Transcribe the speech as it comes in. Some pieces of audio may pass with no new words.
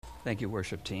Thank you,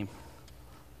 worship team.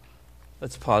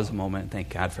 Let's pause a moment and thank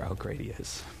God for how great He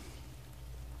is.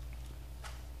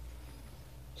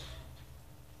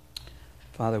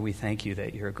 Father, we thank You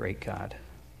that You're a great God.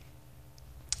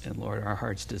 And Lord, our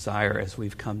heart's desire as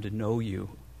we've come to know You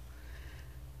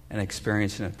and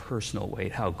experience in a personal way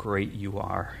how great You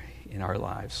are in our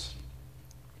lives.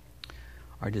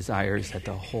 Our desire is that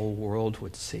the whole world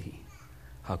would see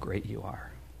how great You are.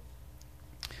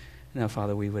 Now,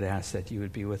 Father, we would ask that You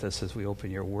would be with us as we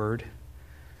open Your word.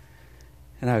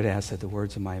 And I would ask that the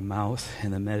words of my mouth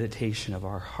and the meditation of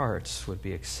our hearts would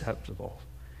be acceptable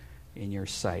in Your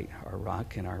sight, our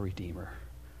rock and our redeemer.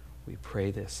 We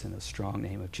pray this in the strong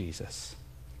name of Jesus.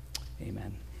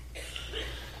 Amen.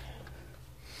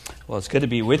 Well, it's good to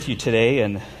be with you today,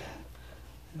 and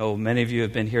many of you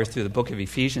have been here through the book of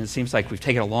Ephesians. It seems like we've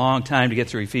taken a long time to get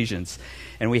through Ephesians,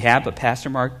 and we have, but Pastor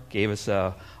Mark gave us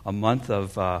a month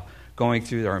of going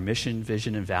through our mission,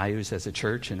 vision, and values as a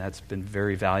church, and that's been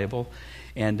very valuable.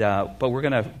 And but we're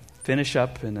going to finish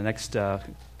up in the next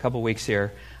couple weeks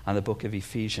here on the book of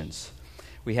Ephesians.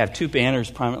 We have two banners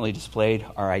prominently displayed,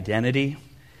 our identity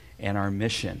and our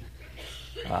mission.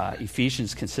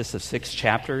 Ephesians consists of 6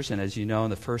 chapters, and as you know,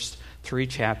 in the first 3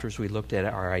 chapters, we looked at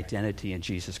our identity in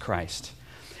Jesus Christ.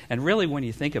 And really, when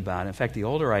you think about it, in fact, the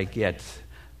older I get,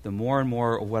 the more and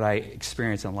more of what I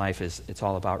experience in life is it's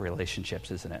all about relationships,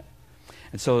 isn't it?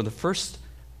 And so the first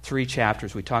 3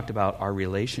 chapters, we talked about our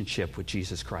relationship with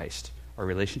Jesus Christ, our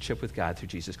relationship with God through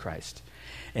Jesus Christ.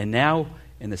 And now,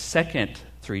 in the second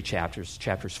 3 chapters,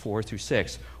 chapters 4 through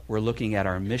 6, we're looking at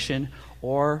our mission,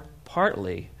 or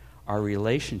partly our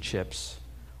relationships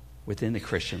within the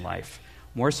Christian life.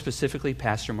 More specifically,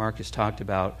 Pastor Mark has talked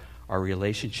about our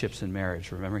relationships in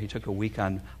marriage. Remember, he took a week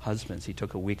on husbands. He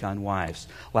took a week on wives.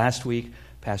 Last week,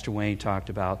 Pastor Wayne talked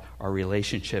about our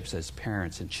relationships as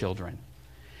parents and children.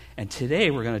 And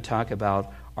today, we're going to talk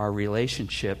about our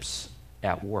relationships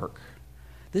at work.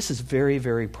 This is very,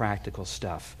 very practical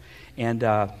stuff. And,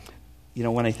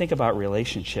 when I think about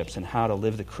relationships and how to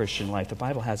live the Christian life, the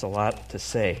Bible has a lot to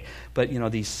say. But,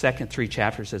 these second 3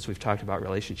 chapters, as we've talked about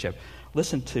relationship,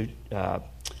 listen to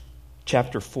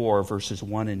chapter 4, verses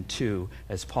 1 and 2,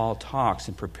 as Paul talks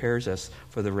and prepares us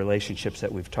for the relationships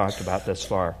that we've talked about thus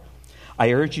far.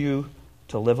 I urge you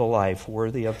to live a life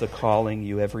worthy of the calling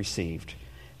you have received.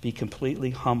 Be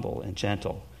completely humble and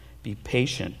gentle. Be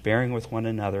patient, bearing with one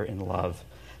another in love.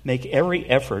 Make every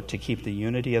effort to keep the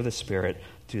unity of the Spirit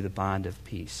through the bond of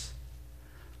peace.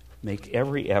 Make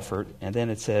every effort, and then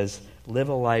it says, live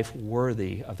a life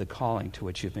worthy of the calling to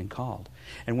which you've been called.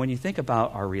 And when you think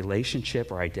about our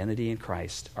relationship, our identity in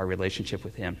Christ, our relationship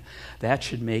with Him, that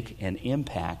should make an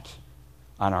impact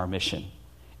on our mission,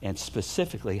 and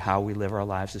specifically how we live our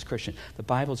lives as Christians. The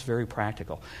Bible is very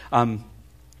practical. I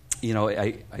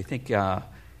think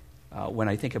when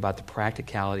I think about the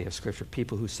practicality of Scripture,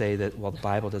 people who say that, the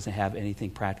Bible doesn't have anything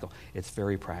practical, it's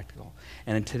very practical.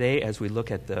 And today, as we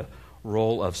look at the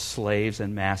role of slaves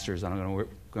and masters, I'm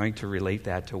going to relate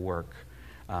that to work.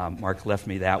 Mark left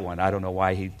me that one. I don't know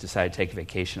why he decided to take a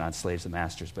vacation on slaves and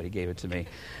masters, but he gave it to me.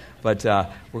 But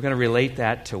we're going to relate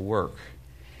that to work.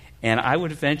 And I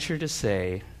would venture to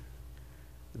say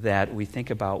that we think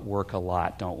about work a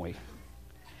lot, don't we?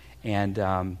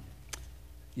 And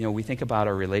we think about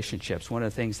our relationships. One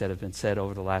of the things that have been said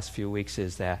over the last few weeks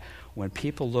is that when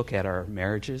people look at our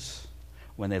marriages,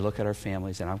 when they look at our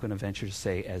families, and I'm going to venture to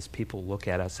say as people look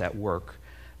at us at work,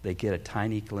 they get a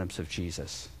tiny glimpse of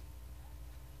Jesus.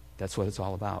 That's what it's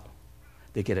all about.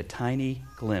 They get a tiny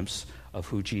glimpse of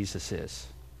who Jesus is.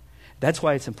 That's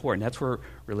why it's important. That's where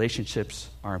relationships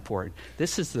are important.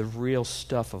 This is the real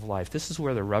stuff of life. This is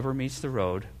where the rubber meets the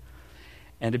road.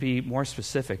 And to be more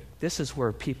specific, this is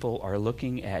where people are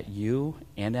looking at you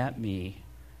and at me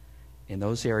in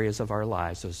those areas of our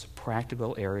lives, those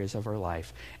practical areas of our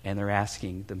life, and they're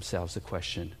asking themselves the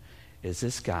question, is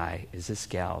this guy, is this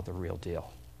gal the real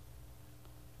deal?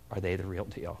 Are they the real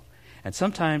deal? And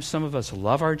sometimes some of us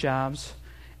love our jobs,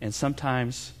 and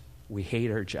sometimes we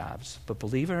hate our jobs. But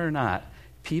believe it or not,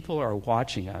 people are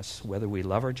watching us, whether we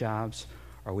love our jobs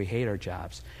or we hate our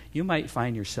jobs. You might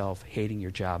find yourself hating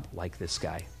your job like this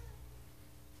guy.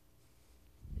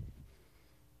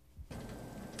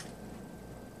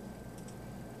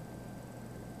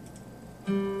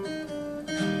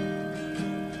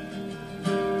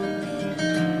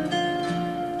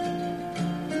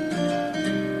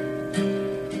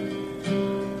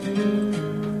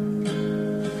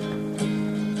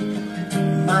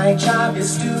 My job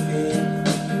is stupid,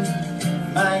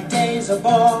 my day's a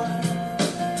bore.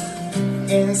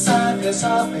 Inside this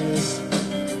office,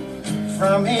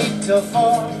 from 8 till 4,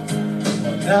 well,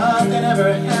 nothing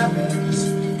ever happens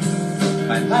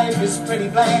life is pretty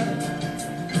bland,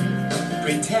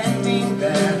 pretending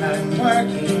that I'm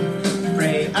working,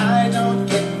 pray I don't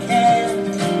get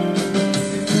canned.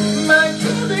 My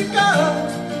cubicle,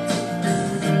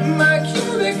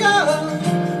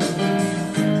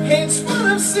 it's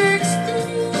one of 62.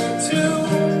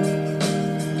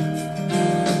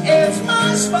 It's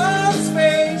my small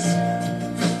space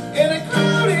in a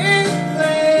crowded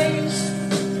place,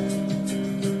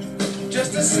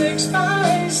 just a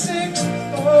 6x6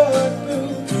 board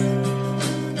booth,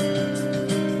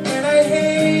 and I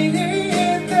hate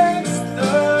it, that's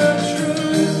the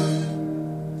truth.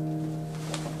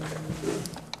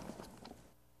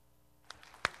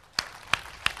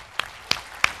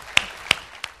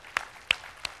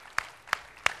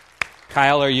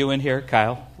 Kyle, are you in here?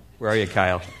 Kyle? Where are you,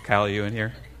 Kyle? Kyle, are you in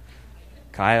here?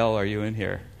 Kyle, are you in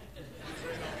here?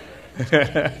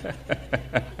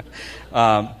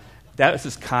 That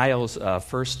was Kyle's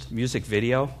first music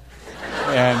video.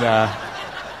 And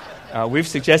we've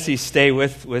suggested he stay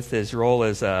with his role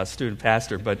as a student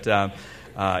pastor, but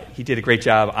he did a great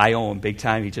job. I owe him big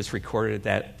time. He just recorded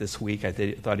that this week. I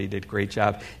thought he did a great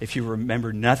job. If you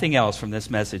remember nothing else from this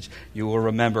message, you will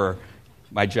remember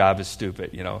my job is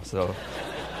stupid, so...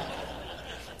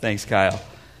 Thanks, Kyle.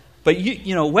 But,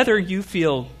 whether you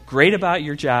feel great about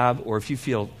your job or if you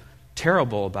feel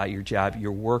terrible about your job,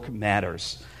 your work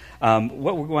matters.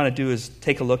 What we want to do is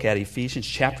take a look at Ephesians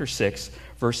chapter 6,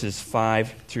 verses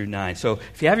 5 through 9. So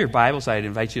if you have your Bibles, I'd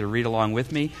invite you to read along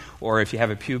with me. Or if you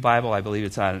have a pew Bible, I believe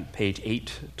it's on page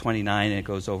 829, and it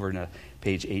goes over to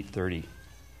page 830.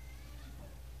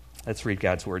 Let's read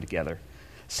God's Word together.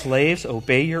 Slaves,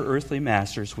 obey your earthly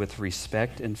masters with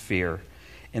respect and fear,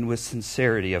 and with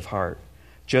sincerity of heart,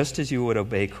 just as you would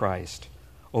obey Christ.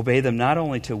 Obey them not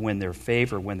only to win their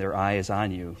favor when their eye is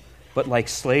on you, but like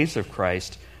slaves of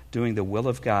Christ, doing the will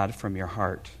of God from your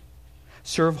heart.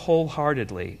 Serve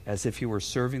wholeheartedly, as if you were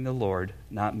serving the Lord,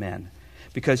 not men,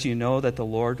 because you know that the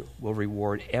Lord will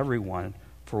reward everyone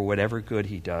for whatever good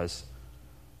he does,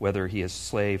 whether he is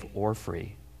slave or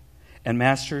free. And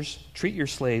masters, treat your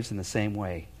slaves in the same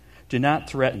way. Do not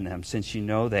threaten them, since you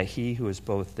know that he who is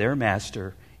both their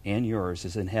master and yours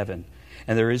is in heaven,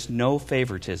 and there is no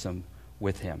favoritism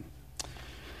with him.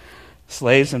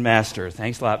 Slaves and master.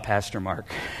 Thanks a lot, Pastor Mark.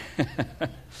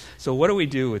 So what do we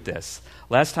do with this?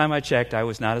 Last time I checked, I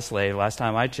was not a slave. Last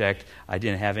time I checked, I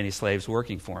didn't have any slaves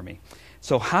working for me.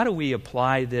 So how do we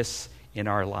apply this in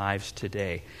our lives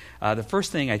today? The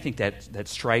first thing I think that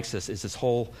strikes us is this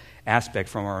whole aspect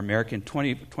from our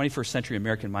 21st century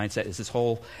American mindset is this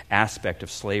whole aspect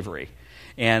of slavery.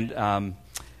 And,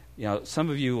 some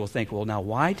of you will think, well, now,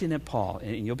 why didn't Paul,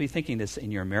 and you'll be thinking this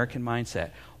in your American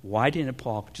mindset, why didn't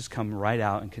Paul just come right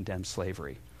out and condemn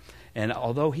slavery? And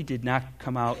although he did not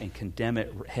come out and condemn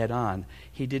it head on,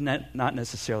 he did not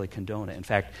necessarily condone it. In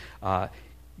fact,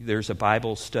 there's a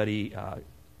Bible study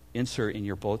insert in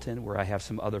your bulletin where I have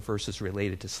some other verses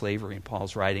related to slavery in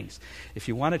Paul's writings. If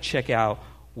you want to check out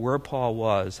where Paul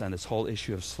was on this whole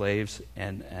issue of slaves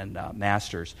and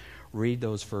masters, read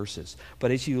those verses.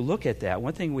 But as you look at that,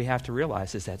 one thing we have to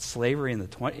realize is that slavery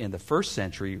in the first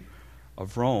century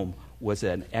of Rome was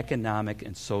an economic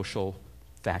and social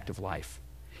fact of life.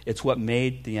 It's what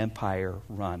made the empire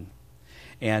run.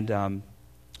 And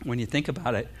when you think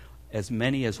about it, as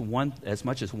much as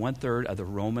 1/3 of the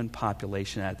Roman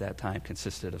population at that time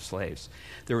consisted of slaves.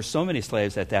 There were so many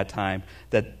slaves at that time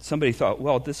that somebody thought,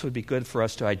 well, this would be good for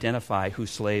us to identify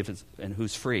who's slave and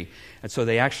who's free. And so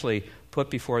they actually put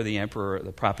before the emperor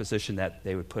the proposition that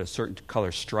they would put a certain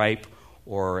color stripe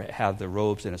or have the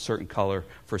robes in a certain color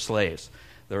for slaves.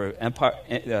 The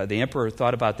emperor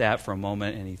thought about that for a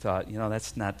moment, and he thought,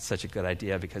 that's not such a good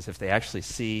idea, because if they actually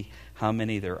see how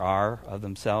many there are of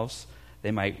themselves,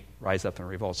 they might rise up and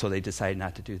revolt. So they decided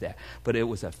not to do that. But it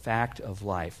was a fact of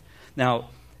life. Now,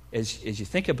 as you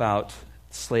think about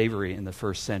slavery in the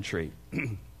first century,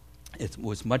 it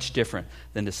was much different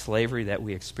than the slavery that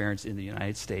we experienced in the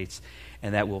United States,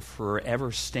 and that will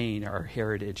forever stain our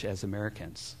heritage as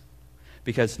Americans.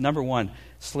 Because, number one,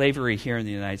 slavery here in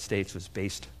the United States was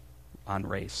based on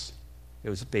race.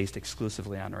 It was based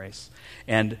exclusively on race.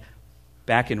 And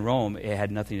back in Rome, it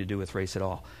had nothing to do with race at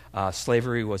all.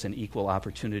 Slavery was an equal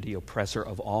opportunity oppressor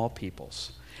of all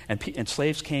peoples. And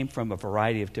slaves came from a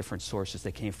variety of different sources.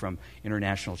 They came from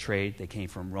international trade. They came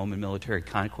from Roman military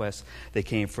conquest. They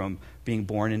came from being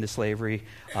born into slavery,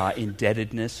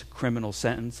 indebtedness, criminal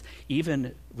sentence,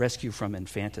 even rescue from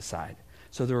infanticide.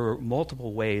 So there were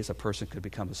multiple ways a person could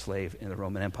become a slave in the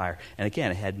Roman Empire. And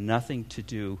again, it had nothing to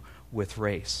do with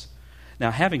race. Now,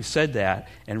 having said that,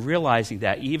 and realizing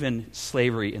that even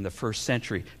slavery in the first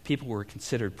century, people were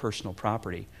considered personal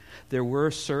property, there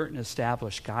were certain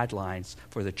established guidelines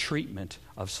for the treatment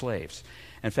of slaves.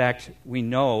 In fact, we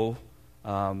know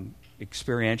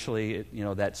experientially,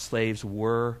 that slaves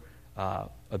were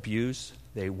abused,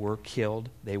 they were killed,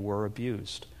 they were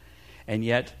abused. And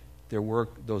yet, there were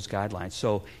those guidelines.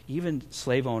 So even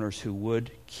slave owners who would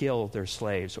kill their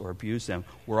slaves or abuse them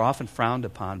were often frowned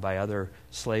upon by other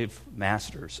slave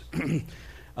masters.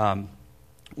 One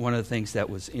of the things that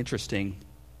was interesting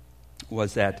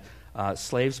was that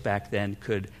slaves back then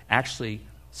could actually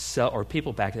sell, or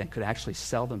people back then could actually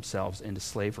sell themselves into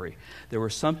slavery. There were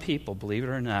some people, believe it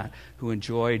or not, who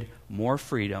enjoyed more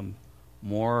freedom,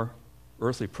 more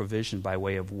earthly provision by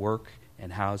way of work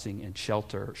and housing and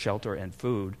shelter and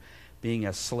food, being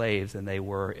a slave than they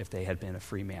were if they had been a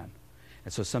free man.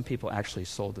 And so some people actually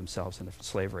sold themselves into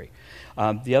slavery.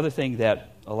 The other thing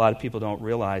that a lot of people don't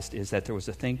realize is that there was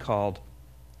a thing called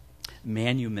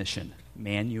manumission.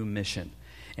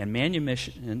 And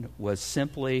manumission was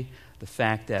simply the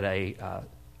fact that a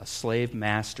slave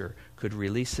master could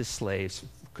release his slaves,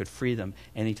 could free them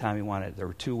anytime he wanted. There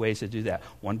were two ways to do that,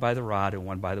 one by the rod and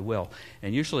one by the will.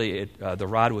 And usually the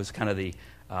rod was kind of the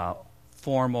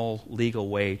formal, legal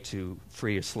way to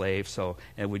free a slave, so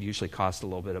it would usually cost a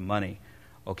little bit of money.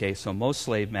 Okay, so most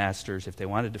slave masters, if they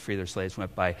wanted to free their slaves,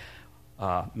 went by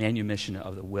manumission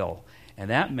of the will.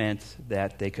 And that meant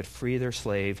that they could free their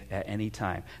slave at any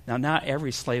time. Now, not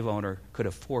every slave owner could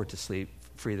afford to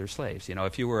free their slaves.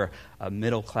 If you were a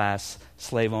middle-class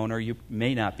slave owner, you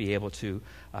may not be able to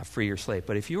free your slave.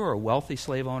 But if you were a wealthy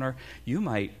slave owner, you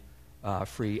might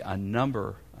free a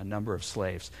number of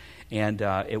slaves. And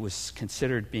it was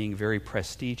considered being very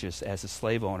prestigious as a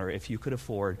slave owner if you could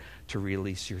afford to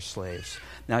release your slaves.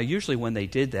 Now, usually when they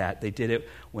did that, they did it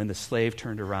when the slave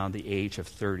turned around the age of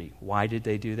 30. Why did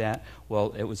they do that?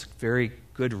 Well, it was very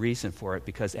good reason for it,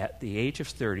 because at the age of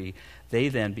 30, they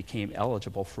then became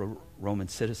eligible for Roman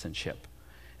citizenship.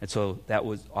 And so that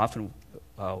was often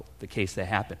the case that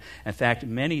happened. In fact,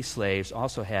 many slaves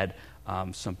also had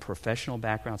some professional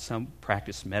background. Some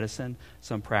practiced medicine,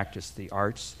 some practiced the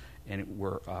arts, and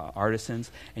were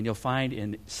artisans. And you'll find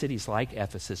in cities like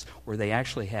Ephesus where they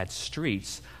actually had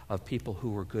streets of people who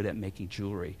were good at making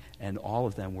jewelry, and all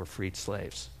of them were freed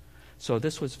slaves. So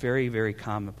this was very, very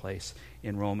commonplace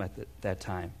in Rome at that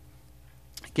time.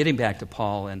 Getting back to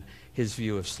Paul and his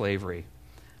view of slavery,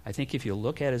 I think if you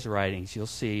look at his writings, you'll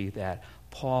see that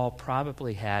Paul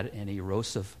probably had an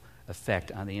erosive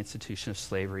effect on the institution of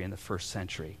slavery in the first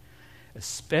century,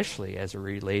 especially as it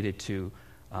related to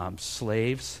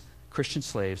slaves, Christian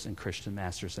slaves, and Christian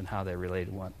masters, and how they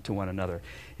related to one another.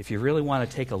 If you really want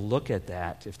to take a look at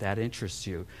that, if that interests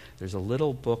you, there's a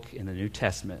little book in the New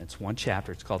Testament. It's one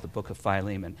chapter. It's called the Book of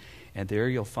Philemon. And there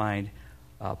you'll find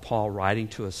Paul writing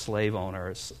to a slave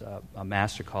owner, a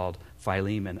master called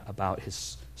Philemon, about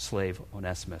his slave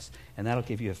Onesimus. And that'll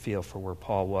give you a feel for where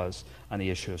Paul was on the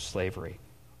issue of slavery.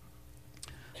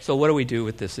 So what do we do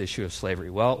with this issue of slavery?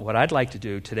 Well, what I'd like to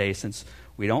do today, since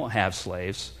we don't have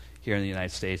slaves here in the United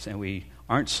States and we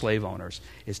aren't slave owners,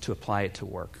 is to apply it to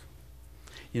work.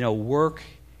 Work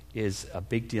is a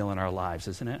big deal in our lives,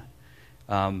 isn't it?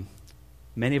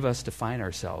 Many of us define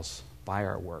ourselves by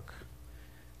our work.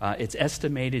 It's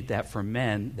estimated that for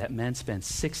men, spend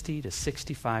 60 to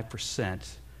 65%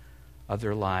 of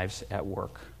their lives at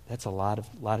work. That's a lot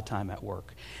of time at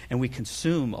work. And we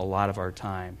consume a lot of our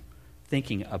time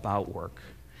thinking about work.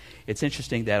 It's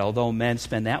interesting that although men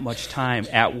spend that much time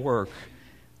at work,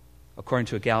 according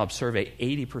to a Gallup survey,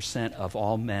 80% of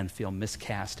all men feel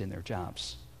miscast in their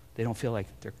jobs. They don't feel like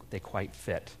they quite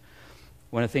fit.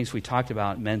 One of the things we talked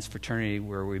about in men's fraternity,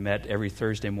 where we met every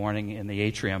Thursday morning in the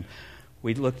atrium,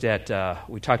 we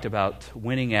talked about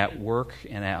winning at work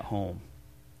and at home.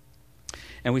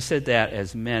 And we said that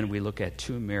as men, we look at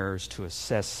two mirrors to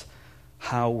assess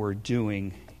how we're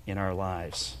doing in our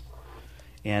lives.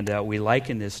 And we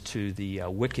liken this to the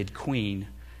wicked queen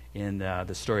in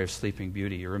the story of Sleeping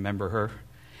Beauty. You remember her?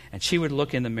 And she would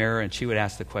look in the mirror and she would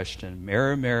ask the question,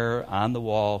 "Mirror, mirror on the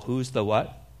wall, who's the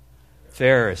what?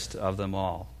 Fairest of them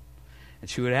all."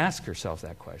 And she would ask herself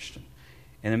that question.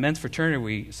 And in men's fraternity,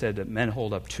 we said that men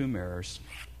hold up two mirrors.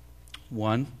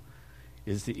 One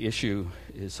is the issue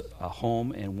is a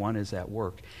home, and one is at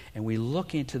work. And we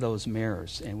look into those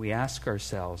mirrors and we ask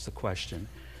ourselves the question,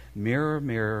 mirror,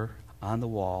 mirror on the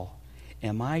wall,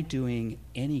 am I doing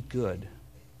any good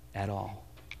at all?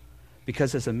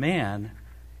 Because as a man,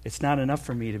 it's not enough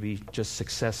for me to be just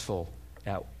successful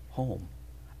at home.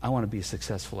 I want to be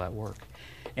successful at work.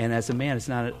 And as a man, it's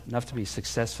not enough to be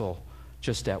successful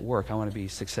just at work. I want to be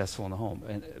successful in the home,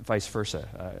 and vice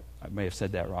versa. I may have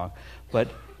said that wrong. But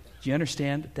do you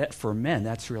understand that for men,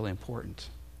 that's really important?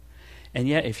 And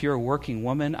yet, if you're a working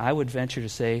woman, I would venture to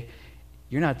say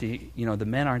you're not the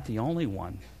men aren't the only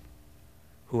one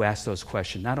who ask those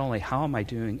questions. Not only how am I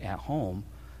doing at home,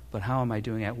 but how am I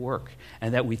doing at work?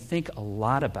 And that we think a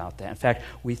lot about that. In fact,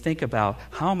 we think about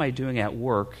how am I doing at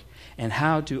work and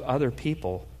how do other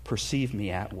people perceive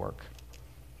me at work?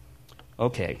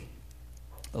 Okay,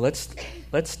 let's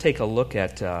take a look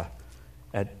at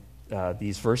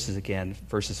these verses again,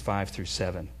 verses 5 through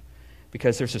 7,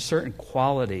 because there's a certain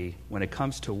quality when it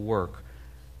comes to work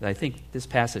that I think this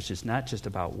passage is not just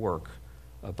about work,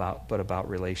 but about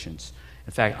relations.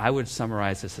 In fact, I would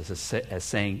summarize this as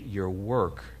saying your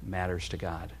work matters to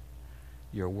God.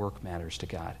 Your work matters to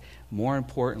God. More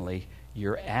importantly,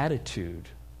 your attitude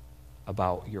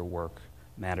about your work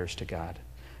matters to God.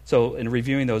 So in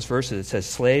reviewing those verses, it says,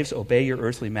 slaves, obey your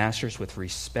earthly masters with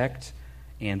respect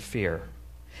and fear,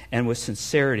 and with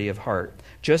sincerity of heart,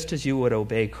 just as you would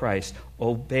obey Christ.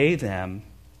 Obey them,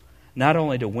 not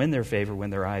only to win their favor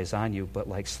when their eye is on you, but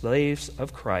like slaves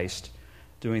of Christ,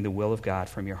 doing the will of God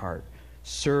from your heart.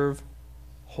 Serve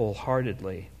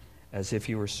wholeheartedly, as if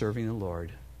you were serving the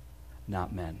Lord,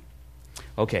 not men.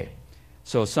 Okay,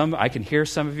 so I can hear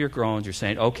some of your groans. You're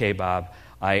saying, okay, Bob,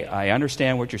 I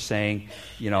understand what you're saying.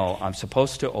 I'm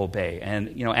supposed to obey.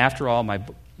 And, after all, my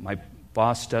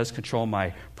boss does control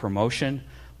my promotion.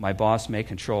 My boss may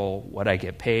control what I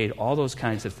get paid, all those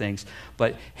kinds of things.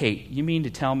 But, hey, you mean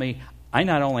to tell me I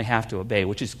not only have to obey,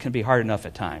 which can be hard enough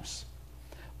at times,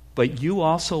 but you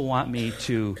also want me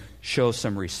to show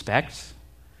some respect?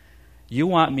 You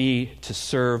want me to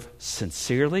serve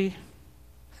sincerely?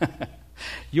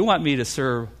 You want me to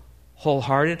serve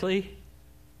wholeheartedly?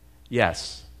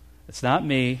 Yes. It's not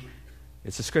me.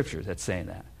 It's the Scripture that's saying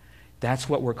that. That's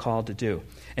what we're called to do.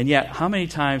 And yet, how many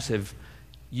times have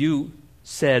you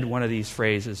said one of these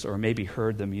phrases or maybe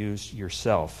heard them used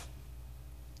yourself?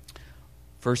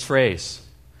 First phrase,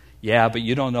 yeah, but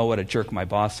you don't know what a jerk my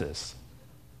boss is.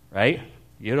 Right?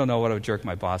 You don't know what a jerk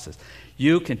my boss is.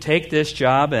 You can take this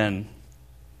job and,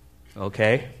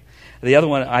 okay. The other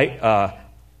one,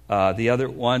 the other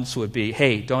ones would be,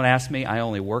 hey, don't ask me, I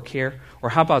only work here. Or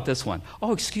how about this one?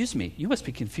 Oh, excuse me, you must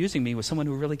be confusing me with someone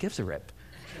who really gives a rip.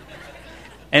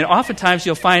 And oftentimes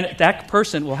you'll find that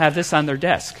person will have this on their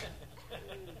desk.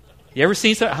 You ever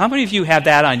seen how many of you have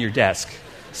that on your desk?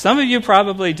 Some of you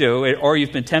probably do, or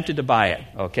you've been tempted to buy it,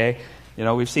 okay?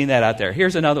 We've seen that out there.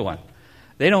 Here's another one.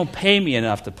 They don't pay me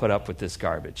enough to put up with this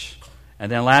garbage.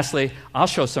 And then lastly, I'll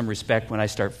show some respect when I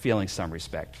start feeling some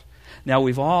respect. Now,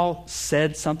 we've all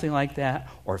said something like that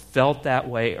or felt that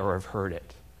way or have heard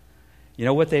it. You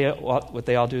know what they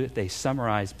all do? They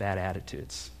summarize bad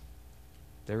attitudes.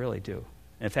 They really do.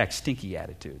 In fact, stinky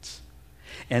attitudes.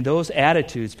 And those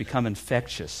attitudes become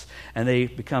infectious, and they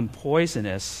become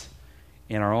poisonous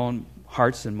in our own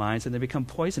hearts and minds, and they become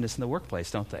poisonous in the workplace,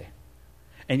 don't they?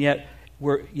 And yet,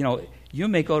 you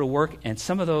may go to work, and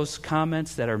some of those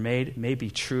comments that are made may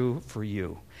be true for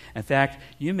you. In fact,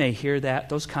 you may hear that.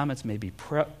 Those comments may be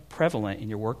prevalent in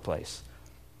your workplace.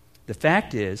 The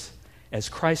fact is, as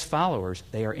Christ followers,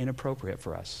 they are inappropriate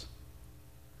for us.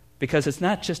 Because it's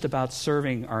not just about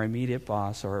serving our immediate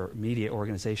boss or immediate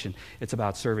organization. It's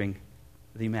about serving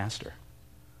the master.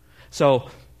 So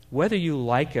whether you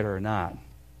like it or not,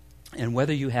 and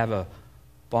whether you have a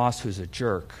boss who's a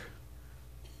jerk,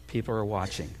 people are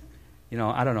watching.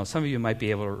 I don't know, some of you might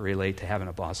be able to relate to having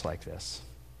a boss like this.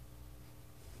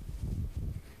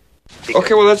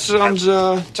 Okay, well, that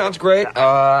sounds great.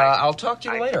 I'll talk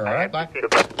to you later, all right? Bye.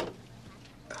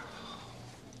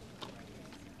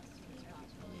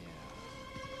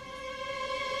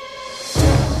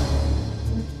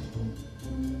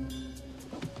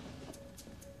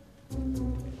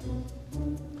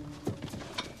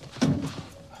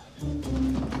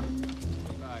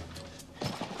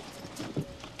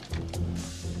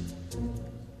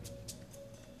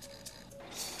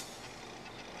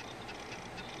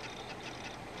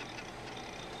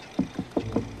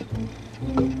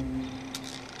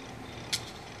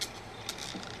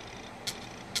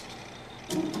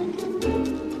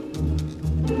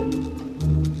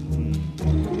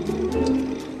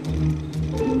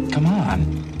 Come on.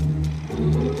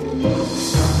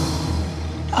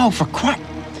 Oh, for crap.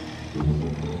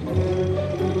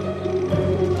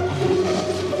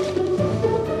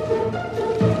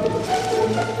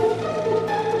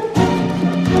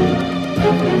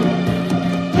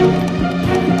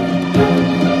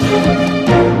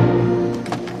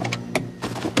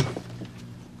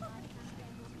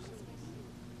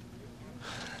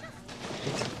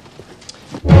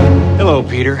 Hello,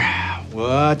 Peter.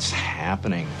 What's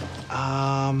happening?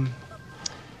 I'm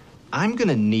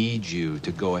gonna need you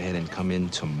to go ahead and come in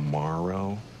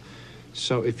tomorrow.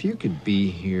 So if you could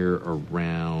be here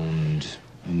around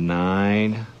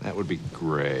 9, that would be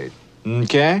great.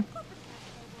 Okay?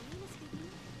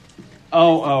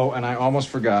 Oh, and I almost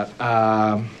forgot.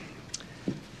 I'm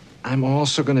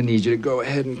also gonna need you to go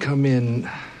ahead and come in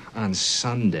on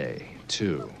Sunday,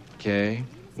 too. Okay?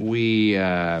 We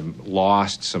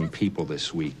lost some people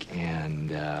this week, and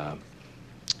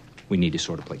we need to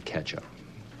sort of play catch-up.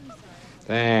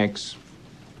 Thanks.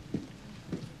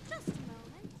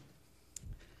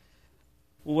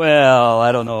 Well,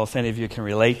 I don't know if any of you can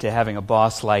relate to having a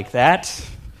boss like that.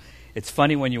 It's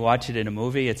funny when you watch it in a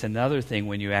movie. It's another thing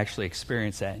when you actually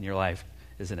experience that in your life,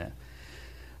 isn't it?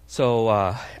 So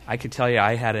I can tell you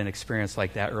I had an experience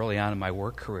like that early on in my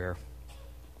work career.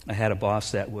 I had a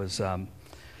boss that was,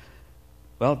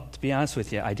 well, to be honest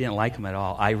with you, I didn't like him at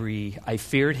all. I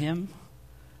feared him,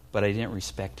 but I didn't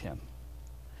respect him.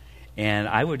 And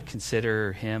I would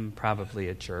consider him probably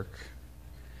a jerk,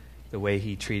 the way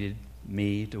he treated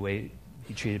me, the way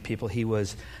he treated people. He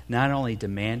was not only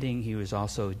demanding, he was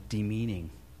also demeaning.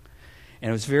 And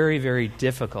it was very, very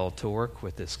difficult to work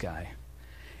with this guy.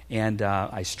 And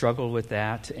I struggled with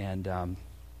that, and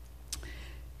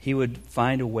he would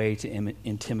find a way to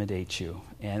intimidate you.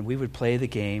 And we would play the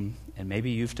game, and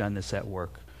maybe you've done this at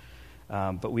work,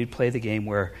 but we'd play the game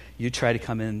where you try to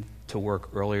come in to work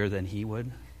earlier than he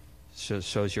would.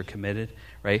 Shows you're committed,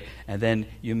 right? And then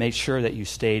you made sure that you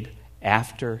stayed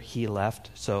after he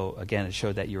left. So again, it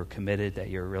showed that you were committed, that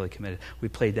you were really committed. We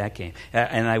played that game,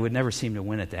 and I would never seem to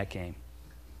win at that game.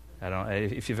 I don't.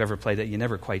 If you've ever played that, you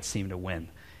never quite seem to win,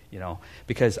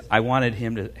 because I wanted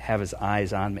him to have his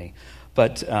eyes on me.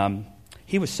 But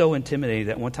he was so intimidating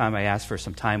that one time I asked for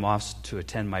some time off to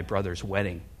attend my brother's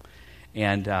wedding,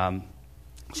 and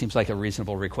seems like a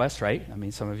reasonable request, right? I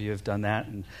mean, some of you have done that,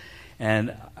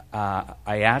 and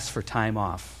I asked for time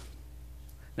off.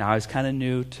 Now, I was kind of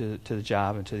new to the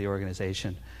job and to the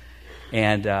organization,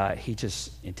 and he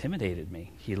just intimidated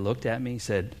me. He looked at me,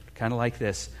 said, kind of like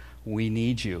this, "We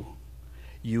need you.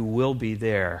 You will be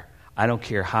there. I don't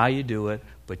care how you do it,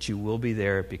 but you will be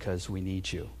there because we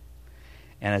need you."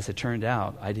 And as it turned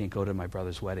out, I didn't go to my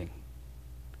brother's wedding.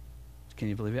 Can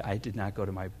you believe it? I did not go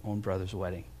to my own brother's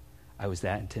wedding. I was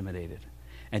that intimidated.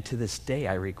 And to this day,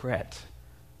 I regret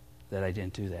that I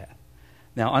didn't do that.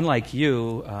 Now, unlike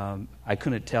you, I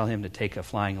couldn't tell him to take a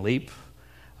flying leap.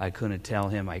 I couldn't tell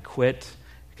him I quit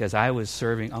because I was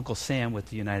serving Uncle Sam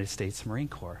with the United States Marine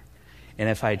Corps. And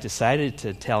if I decided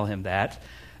to tell him that,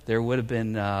 there would have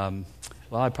been,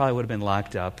 I probably would have been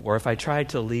locked up. Or if I tried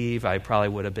to leave, I probably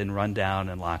would have been run down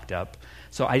and locked up.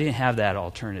 So I didn't have that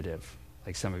alternative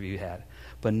like some of you had.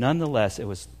 But nonetheless, it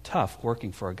was tough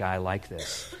working for a guy like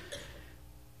this.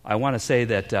 I want to say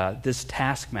that this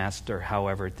taskmaster,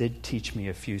 however, did teach me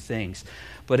a few things,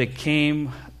 but it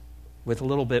came with a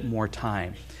little bit more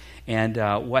time. And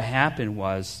what happened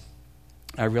was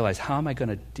I realized, how am I going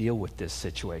to deal with this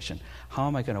situation? How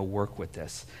am I going to work with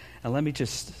this? And let me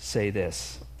just say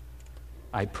this.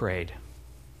 I prayed.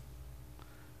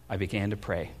 I began to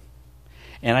pray.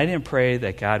 And I didn't pray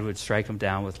that God would strike him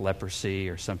down with leprosy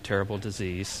or some terrible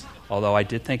disease, although I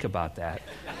did think about that.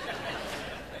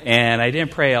 And I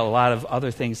didn't pray a lot of other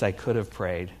things I could have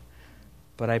prayed,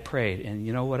 but I prayed. And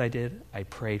you know what I did? I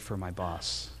prayed for my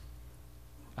boss.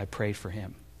 I prayed for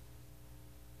him.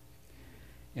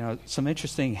 Some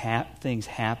interesting things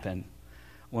happen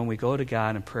when we go to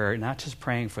God in prayer, not just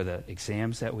praying for the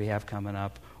exams that we have coming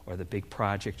up, or the big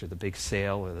project, or the big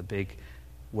sale, or the big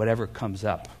whatever comes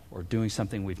up, or doing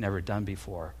something we've never done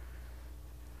before.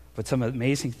 But some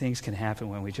amazing things can happen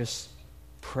when we just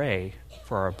pray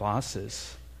for our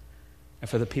bosses and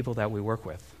for the people that we work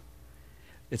with.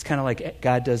 It's kind of like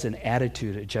God does an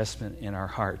attitude adjustment in our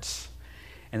hearts.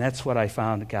 And that's what I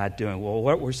found God doing. Well,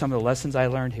 what were some of the lessons I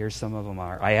learned? Here's some of them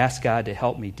are. I asked God to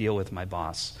help me deal with my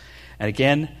boss. And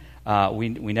again, we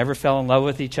never fell in love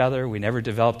with each other. We never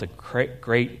developed a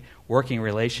great working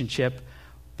relationship.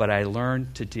 But I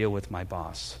learned to deal with my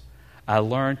boss. I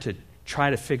learned to try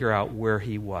to figure out where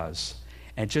he was.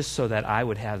 And just so that I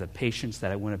would have the patience,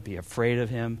 that I wouldn't be afraid of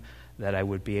him, that I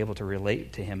would be able to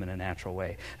relate to him in a natural way.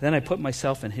 And then I put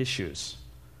myself in his shoes.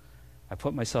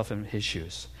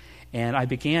 And I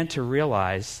began to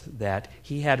realize that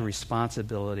he had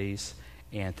responsibilities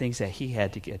and things that he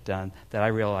had to get done that I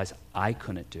realized I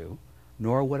couldn't do,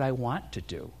 nor would I want to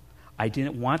do. I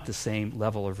didn't want the same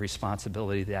level of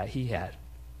responsibility that he had.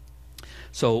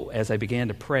 So as I began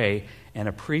to pray and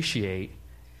appreciate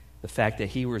the fact that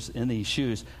he was in these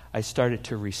shoes, I started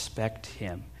to respect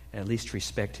him and at least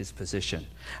respect his position.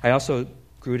 I also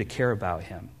grew to care about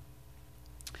him.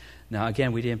 Now,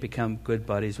 again, we didn't become good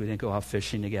buddies. We didn't go out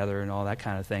fishing together and all that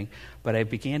kind of thing. But I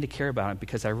began to care about him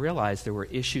because I realized there were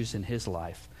issues in his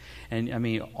life. And, I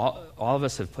mean, all of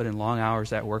us have put in long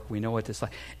hours at work. We know what this is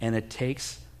like. And it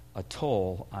takes a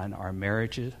toll on our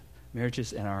marriages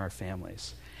and our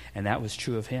families. And that was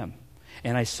true of him.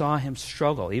 And I saw him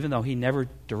struggle, even though he never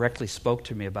directly spoke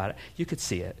to me about it. You could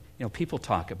see it. You know, people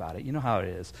talk about it. You know how it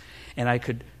is. And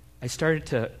I started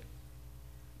to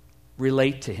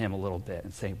relate to him a little bit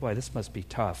and saying, boy, this must be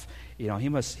tough. You know, he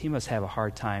must have a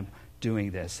hard time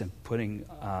doing this and putting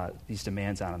these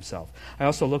demands on himself. I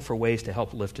also look for ways to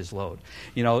help lift his load.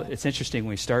 You know, it's interesting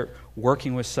when you start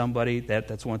working with somebody,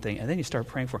 that's one thing, and then you start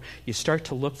praying for them. You start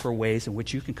to look for ways in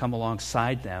which you can come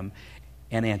alongside them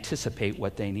and anticipate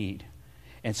what they need.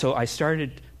 And so I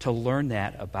started to learn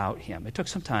that about him. It took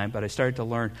some time, but I started to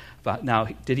learn about, now,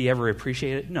 did he ever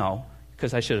appreciate it? No,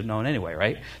 because I should have known anyway,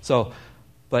 right?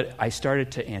 But I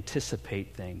started to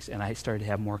anticipate things, and I started to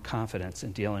have more confidence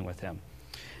in dealing with him.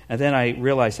 And then I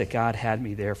realized that God had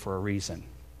me there for a reason.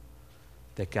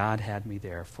 That God had me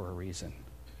there for a reason.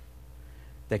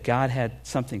 That God had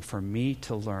something for me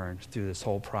to learn through this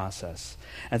whole process.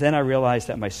 And then I realized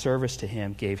that my service to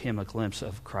him gave him a glimpse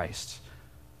of Christ.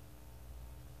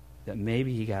 That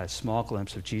maybe he got a small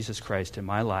glimpse of Jesus Christ in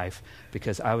my life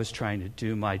because I was trying to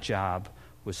do my job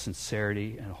with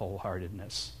sincerity and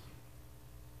wholeheartedness.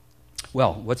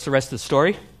 Well, what's the rest of the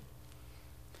story?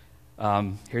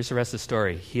 Here's the rest of the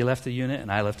story. He left the unit,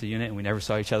 and I left the unit, and we never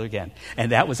saw each other again.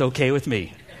 And that was okay with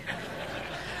me.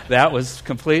 That was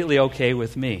completely okay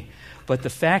with me. But the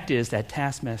fact is that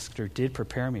taskmaster did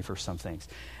prepare me for some things.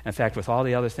 In fact, with all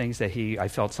the other things that I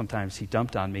felt sometimes he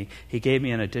dumped on me, he gave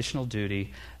me an additional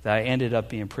duty that I ended up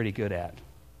being pretty good at.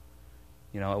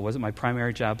 You know, it wasn't my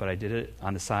primary job, but I did it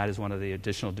on the side as one of the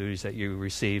additional duties that you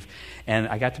receive. And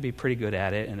I got to be pretty good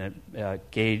at it, and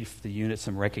it gave the unit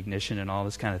some recognition and all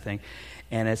this kind of thing.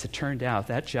 And as it turned out,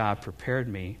 that job prepared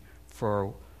me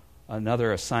for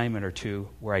another assignment or two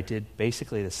where I did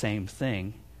basically the same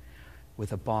thing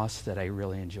with a boss that I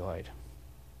really enjoyed.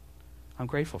 I'm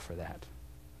grateful for that.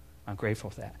 I'm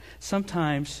grateful for that.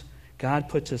 Sometimes God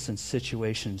puts us in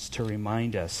situations to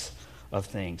remind us of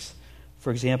things.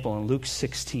 For example, in Luke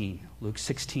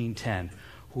 16:10,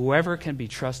 whoever can be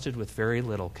trusted with very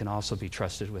little can also be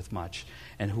trusted with much.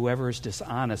 And whoever is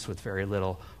dishonest with very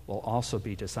little will also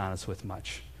be dishonest with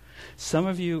much. Some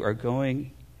of you are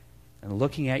going and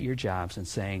looking at your jobs and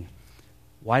saying,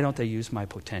 why don't they use my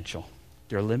potential?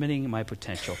 They're limiting my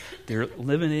potential. They're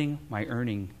limiting my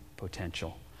earning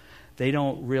potential. They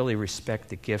don't really respect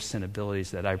the gifts and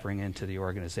abilities that I bring into the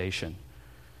organization.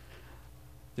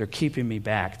 They're keeping me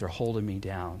back. They're holding me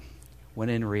down. When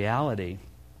in reality,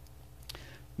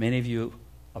 many of you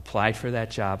applied for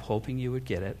that job hoping you would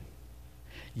get it.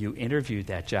 You interviewed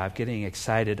that job, getting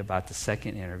excited about the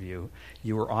second interview.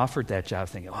 You were offered that job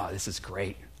thinking, oh, this is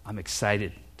great. I'm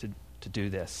excited to do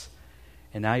this.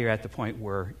 And now you're at the point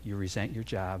where you resent your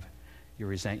job. You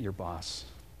resent your boss.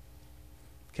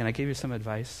 Can I give you some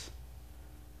advice?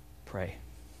 Pray.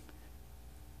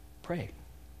 Pray.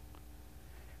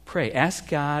 Pray. Ask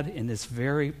God in this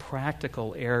very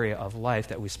practical area of life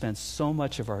that we spend so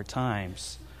much of our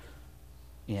times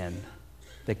in,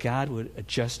 that God would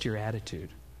adjust your attitude,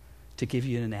 to give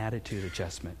you an attitude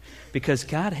adjustment. Because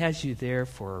God has you there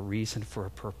for a reason, for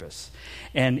a purpose.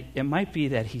 And it might be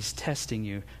that he's testing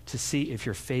you to see if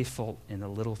you're faithful in the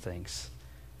little things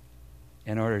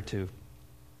in order to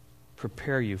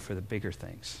prepare you for the bigger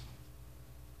things.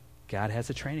 God has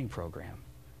a training program.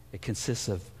 It consists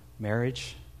of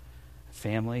marriage,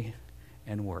 family,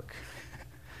 and work.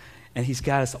 And he's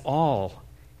got us all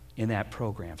in that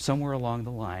program, somewhere along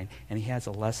the line, and he has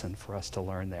a lesson for us to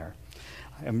learn there.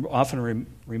 I'm often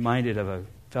reminded of a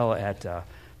fellow at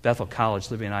Bethel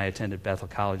College. Libby and I attended Bethel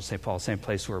College in St. Paul, same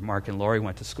place where Mark and Lori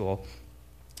went to school.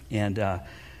 And there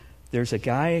was a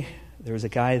guy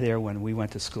there when we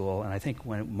went to school, and I think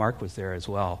when Mark was there as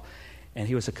well, and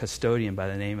he was a custodian by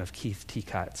the name of Keith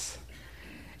Teakotz.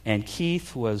 And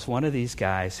Keith was one of these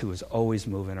guys who was always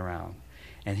moving around.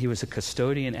 And he was a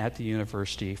custodian at the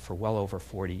university for well over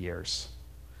 40 years.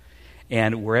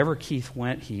 And wherever Keith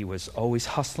went, he was always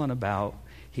hustling about.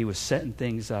 He was setting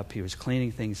things up. He was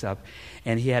cleaning things up.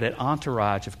 And he had an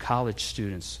entourage of college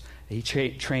students. He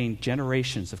trained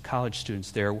generations of college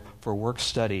students there for work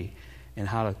study in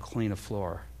how to clean a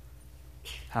floor,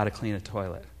 how to clean a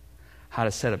toilet, how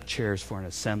to set up chairs for an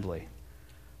assembly,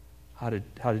 how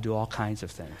to do all kinds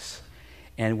of things.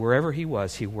 And wherever he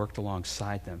was, he worked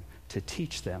alongside them to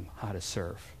teach them how to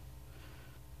serve.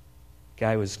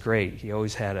 guy was great. He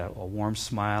always had a warm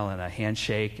smile and a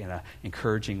handshake and an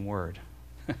encouraging word.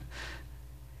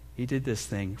 He did this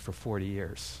thing for 40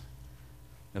 years.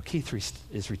 Now, Keith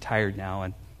is retired now,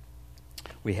 and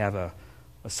we have a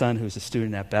son who's a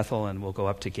student at Bethel, and we'll go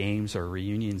up to games or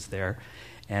reunions there,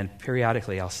 and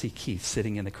periodically I'll see Keith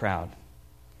sitting in the crowd.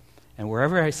 And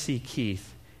wherever I see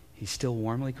Keith, he's still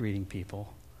warmly greeting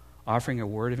people, offering a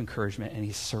word of encouragement, and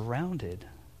he's surrounded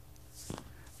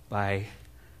by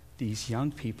these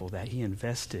young people that he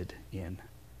invested in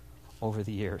over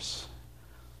the years,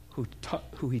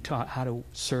 who he taught how to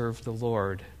serve the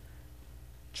Lord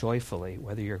joyfully,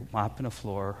 whether you're mopping a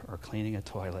floor or cleaning a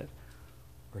toilet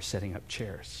or setting up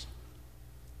chairs.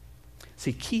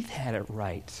 See, Keith had it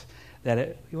right,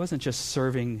 that he wasn't just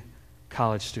serving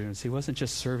college students. He wasn't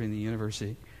just serving the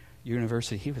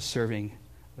university. He was serving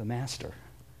the master.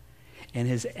 And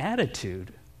his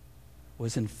attitude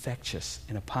was infectious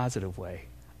in a positive way,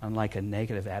 unlike a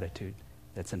negative attitude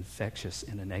that's infectious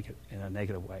in a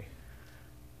negative way.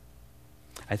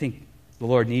 I think the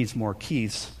Lord needs more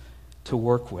Keiths to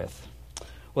work with.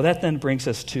 Well, that then brings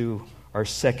us to our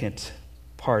second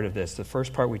part of this. The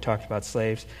first part we talked about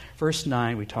slaves. Verse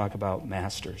 9, we talk about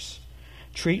masters.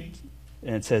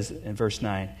 And it says in verse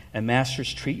 9, and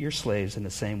masters, treat your slaves in the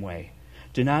same way.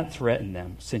 Do not threaten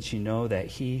them, since you know that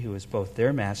he who is both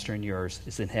their master and yours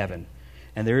is in heaven,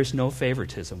 and there is no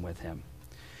favoritism with him.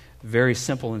 Very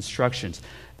simple instructions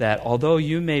that although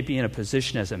you may be in a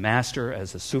position as a master,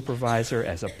 as a supervisor,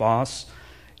 as a boss,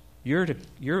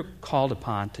 you're called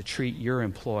upon to treat your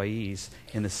employees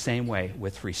in the same way,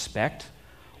 with respect,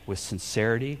 with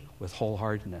sincerity, with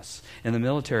wholeheartedness. In the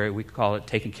military, we call it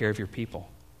taking care of your people.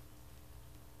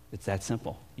 It's that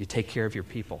simple. You take care of your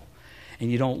people.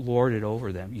 And you don't lord it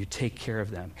over them. You take care of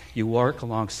them. You work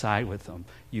alongside with them.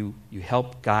 You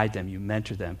help guide them. You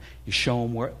mentor them. You show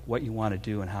them what you want to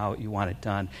do and how you want it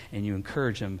done. And you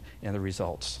encourage them in the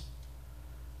results.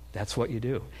 That's what you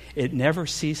do. It never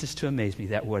ceases to amaze me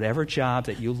that whatever job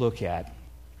that you look at,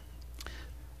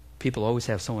 people always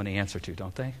have someone to answer to,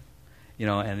 don't they?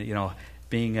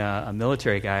 Being a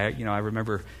military guy, I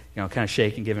remember, kind of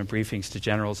shaking, giving briefings to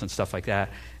generals and stuff like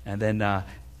that. And then,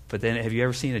 but then, have you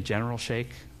ever seen a general shake?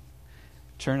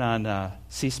 Turn on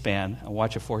C-SPAN and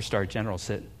watch a 4-star general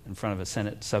sit in front of a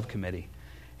Senate subcommittee,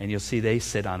 and you'll see they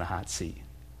sit on a hot seat.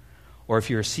 Or if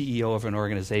you're a CEO of an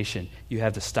organization, you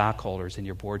have the stockholders in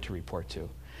your board to report to.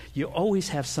 You always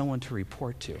have someone to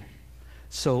report to.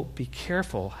 So be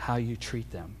careful how you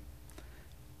treat them.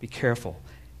 Be careful,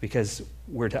 because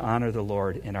we're to honor the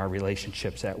Lord in our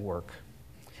relationships at work.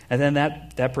 And then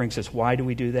that brings us, why do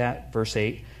we do that? Verse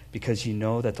 8, because you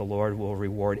know that the Lord will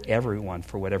reward everyone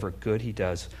for whatever good he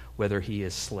does, whether he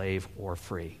is slave or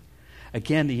free.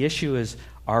 Again, the issue is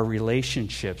our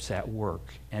relationships at work.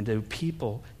 And do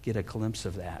people get a glimpse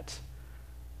of that?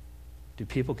 Do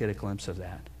people get a glimpse of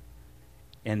that?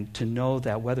 And to know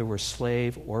that whether we're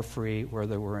slave or free,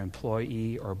 whether we're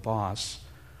employee or boss,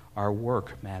 our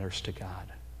work matters to God.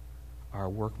 Our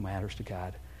work matters to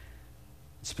God.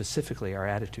 Specifically, our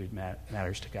attitude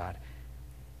matters to God.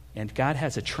 And God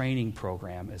has a training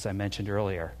program, as I mentioned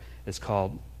earlier. It's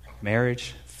called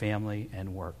Marriage, Family,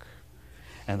 and Work.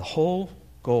 And the whole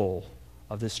goal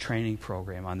of this training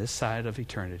program on this side of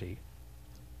eternity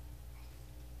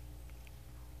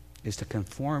is to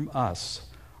conform us,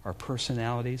 our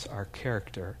personalities, our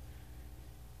character,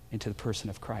 into the person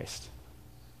of Christ.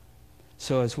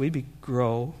 So as we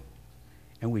grow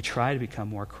and we try to become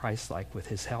more Christ-like with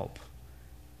his help,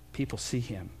 people see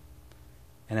him.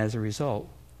 And as a result,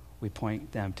 we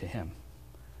point them to him.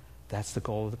 That's the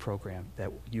goal of the program,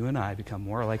 that you and I become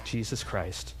more like Jesus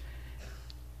Christ.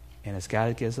 And as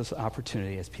God gives us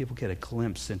opportunity, as people get a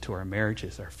glimpse into our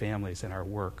marriages, our families, and our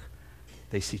work,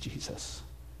 they see Jesus.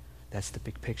 That's the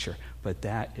big picture. But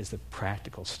that is the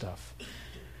practical stuff.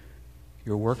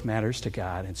 Your work matters to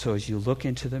God. And so as you look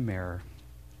into the mirror,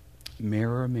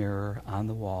 mirror, mirror on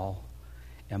the wall,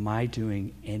 am I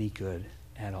doing any good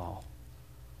at all?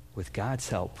 With God's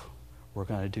help, we're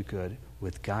going to do good.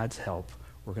 With God's help,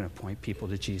 we're going to point people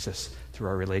to Jesus through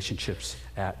our relationships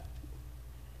at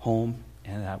home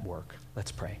and at work.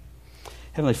 Let's pray.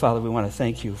 Heavenly Father, we want to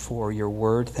thank you for your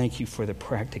word. Thank you for the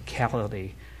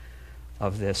practicality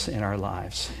of this in our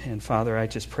lives. And Father, I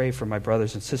just pray for my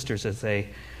brothers and sisters as they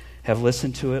have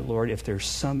listened to it. Lord, if there's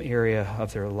some area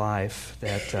of their life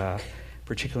that,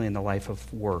 particularly in the life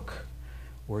of work,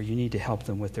 where you need to help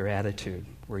them with their attitude,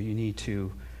 where you need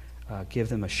to give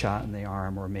them a shot in the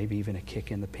arm or maybe even a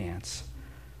kick in the pants,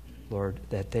 Lord,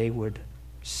 that they would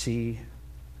see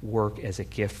work as a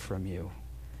gift from you,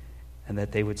 and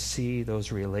that they would see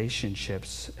those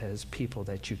relationships as people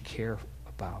that you care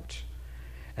about,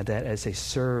 and that as they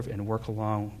serve and work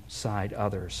alongside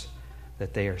others,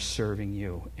 that they are serving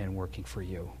you and working for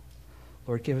you.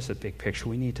 Lord, give us a big picture.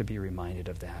 We need to be reminded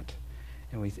of that.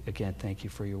 And we, again, thank you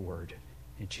for your word.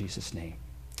 In Jesus' name,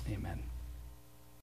 amen.